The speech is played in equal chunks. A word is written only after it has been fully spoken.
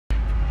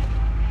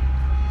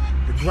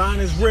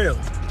grind is real.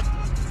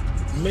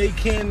 You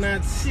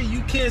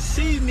can't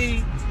see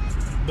me,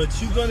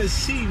 but you're gonna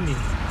see me.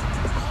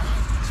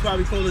 That's why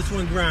we call this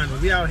one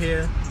grinding. We out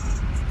here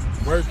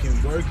working.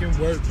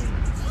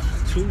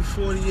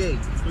 2:48,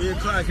 3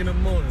 o'clock in the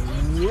morning.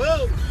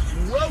 Whoa.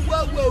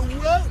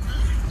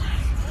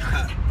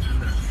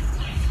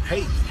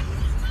 Hey.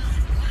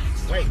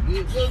 Wait,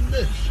 what's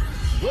this?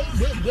 What?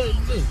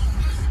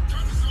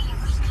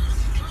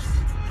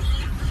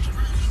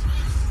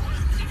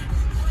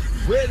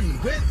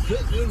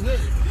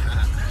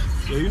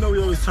 Yeah, you know we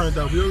always turned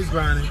up. We always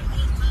grinding.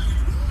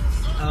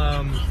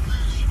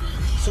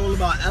 It's all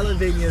about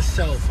elevating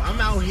yourself. I'm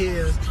out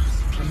here.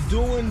 I'm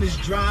doing this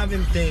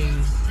driving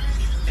thing,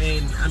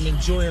 and I'm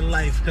enjoying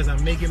life because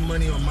I'm making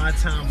money on my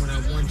time when I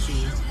want to.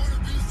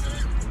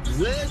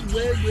 Wait.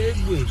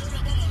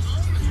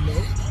 You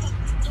know,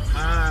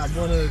 I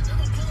want to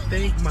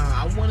thank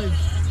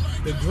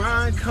the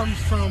grind comes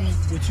from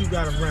what you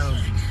got around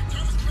you.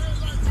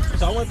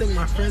 So I want to thank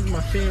my friends,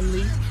 my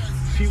family,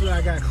 people that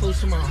I got close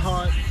to my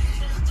heart,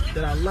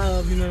 that I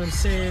love, you know what I'm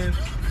saying?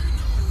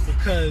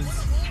 Because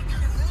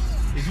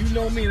if you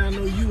know me and I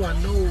know you, I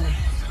know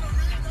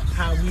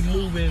how we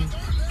moving,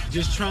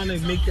 just trying to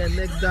make that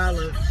next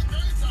dollar,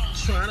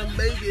 trying to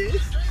make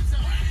it,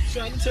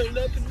 trying to turn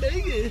up and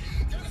make it.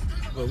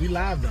 But we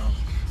live though.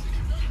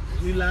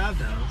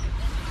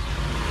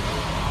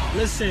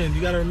 Listen,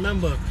 you gotta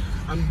remember,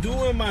 I'm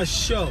doing my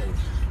show.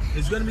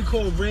 It's gonna be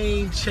called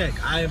Rain Check.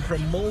 I am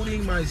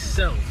promoting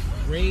myself.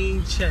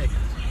 Rain Check.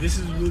 This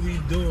is what we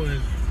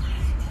doing.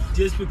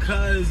 Just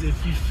because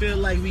if you feel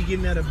like we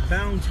getting out of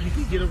bounds, we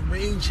can get a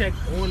rain check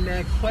on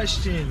that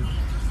question.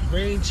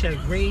 Rain check.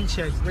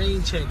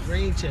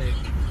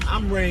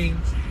 I'm Rain.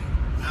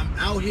 I'm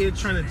out here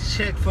trying to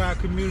check for our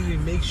community,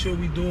 make sure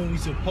we doing what we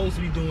supposed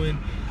to be doing,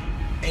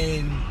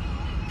 and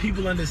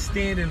people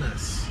understanding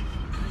us.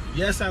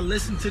 Yes, I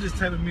listen to this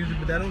type of music,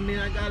 but that don't mean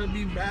I gotta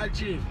be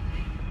ratchet.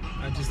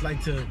 I just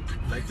like to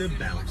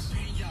bounce.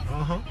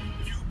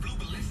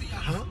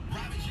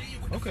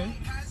 Okay.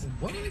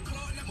 What?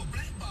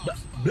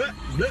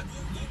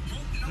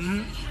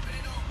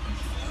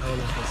 Hold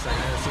on for a second.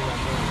 I gotta see what I'm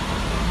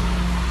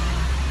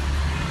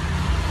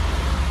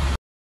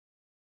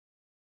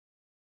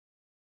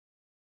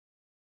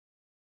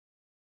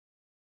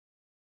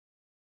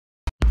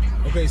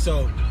doing. Okay,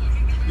 so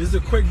this is a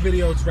quick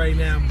video right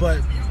now,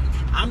 but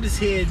I'm just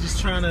here just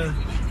trying to.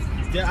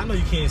 Yeah, I know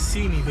you can't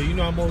see me, but you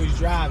know I'm always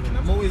driving.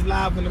 I'm always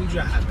live when I'm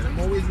driving.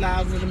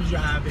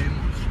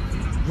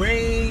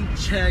 Rain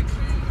check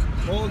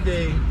all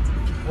day,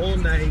 all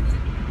night,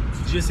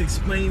 just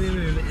explaining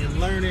and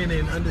learning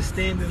and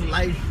understanding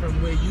life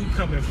from where you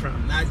coming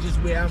from, not just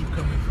where I'm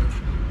coming from.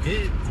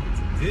 Hit.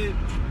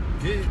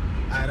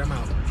 All right, I'm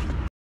out.